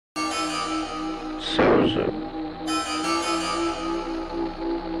sxzu.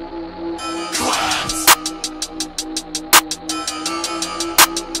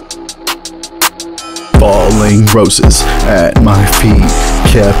 Falling roses at my feet,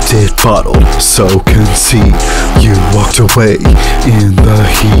 kept it bottled, so conceit. You walked away in the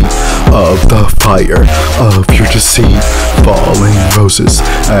heat of the fire of your deceit. Falling roses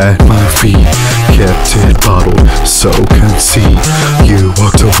at my feet, kept it bottled, so conceit. You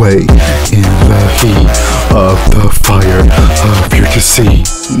walked away in the heat of the fire of your deceit.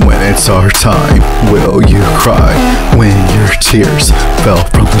 When it's our time, will you cry? When your tears fell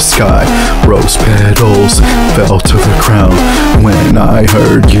from the sky, rose petals fell to the ground. When I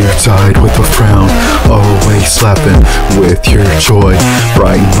heard you died with a frown, always laughing with your joy.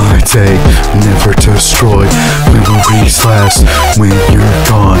 Brighten my day, never destroy. Memories last when you're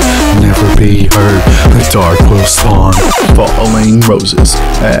gone, never be heard, the dark will spawn. Falling roses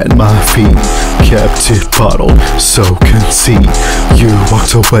at my feet, kept it bottled, so conceit. You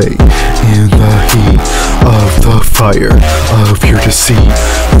walked away in the heat of the fire of your deceit.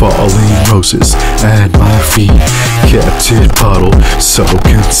 Falling roses at my feet, kept it bottled, so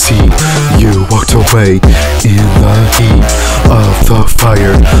conceit. You walked away in the heat of the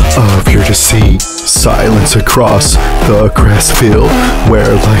fire of your deceit. Silence across the grass field,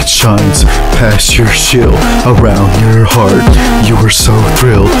 where light shines past your shield. Around your heart, you were so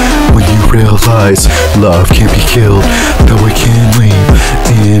thrilled when you realize love can't be killed. Though it can leave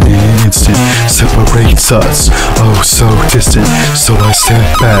in an instant, separates us oh so distant. So I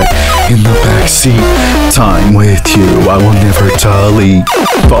step back in the backseat. Time with you I will never delete.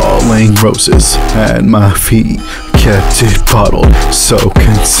 Falling roses at my feet, kept it bottled, so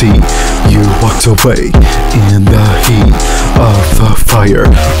conceit. You walked away in the heat of the fire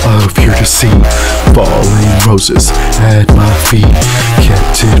of your deceit. Falling roses at my feet,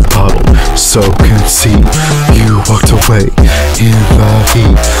 kept it bottled, so conceit. You walked away in the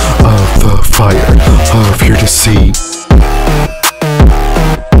heat of the fire of your deceit.